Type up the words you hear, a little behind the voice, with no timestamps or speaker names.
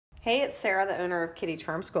Hey, it's Sarah, the owner of Kitty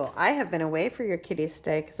Charm School. I have been away for your kitties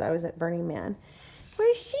today because I was at Burning Man.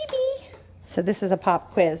 Where's Shelby? So this is a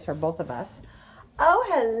pop quiz for both of us. Oh,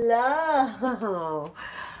 hello.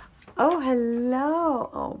 Oh,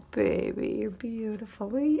 hello. Oh, baby, you're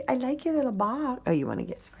beautiful. I like your little box. Oh, you want to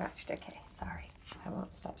get scratched? Okay, sorry. I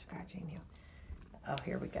won't stop scratching you. Oh,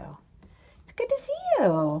 here we go. It's good to see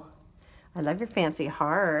you. I love your fancy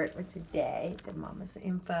heart. What's today? It's Mama's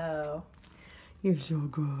info. You're so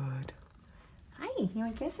good. Hi, you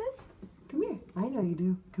want kisses? Come here. I know you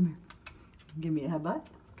do. Come here. Give me a headbutt.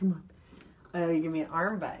 Come on. Oh, you give me an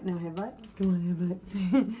arm butt. No headbutt? Come on,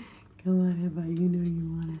 headbutt. Come on, headbutt. You know you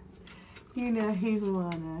wanna. You know you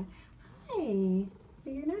wanna. Hi.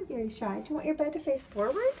 You're not very shy. Do you want your bed to face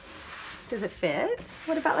forward? Does it fit?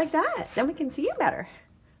 What about like that? Then we can see you better.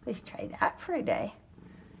 Let's try that for a day.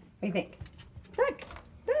 What do you think? Look.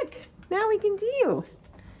 Look. Now we can see you.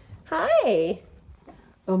 Hi.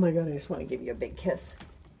 Oh my God, I just want to give you a big kiss.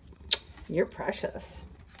 You're precious.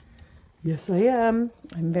 Yes, I am.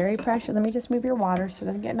 I'm very precious. Let me just move your water so it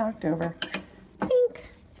doesn't get knocked over. Tink.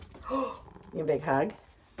 You a big hug?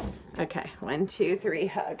 Okay, 1, 2, 3,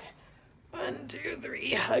 hug. 1, 2,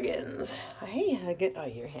 3, huggins. Hey, hug it. Oh,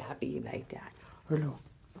 you're happy you like that. Hello.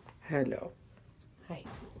 Hello. Hi.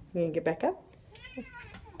 You gonna get back up?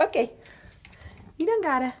 Okay. You don't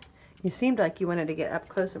gotta. You seemed like you wanted to get up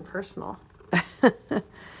close and personal.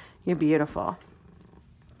 You're beautiful.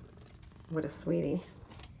 What a sweetie.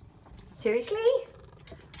 Seriously?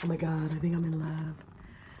 Oh my God, I think I'm in love.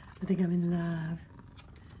 I think I'm in love.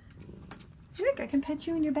 Look, I can pet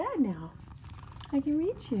you in your bed now. I can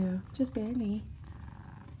reach you, just barely.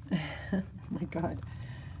 Oh my God,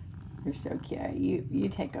 you're so cute. You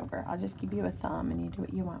take over. I'll just give you a thumb and you do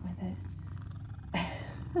what you want with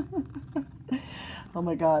it. Oh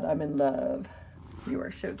my God, I'm in love. You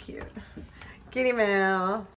are so cute. Kitty Mail.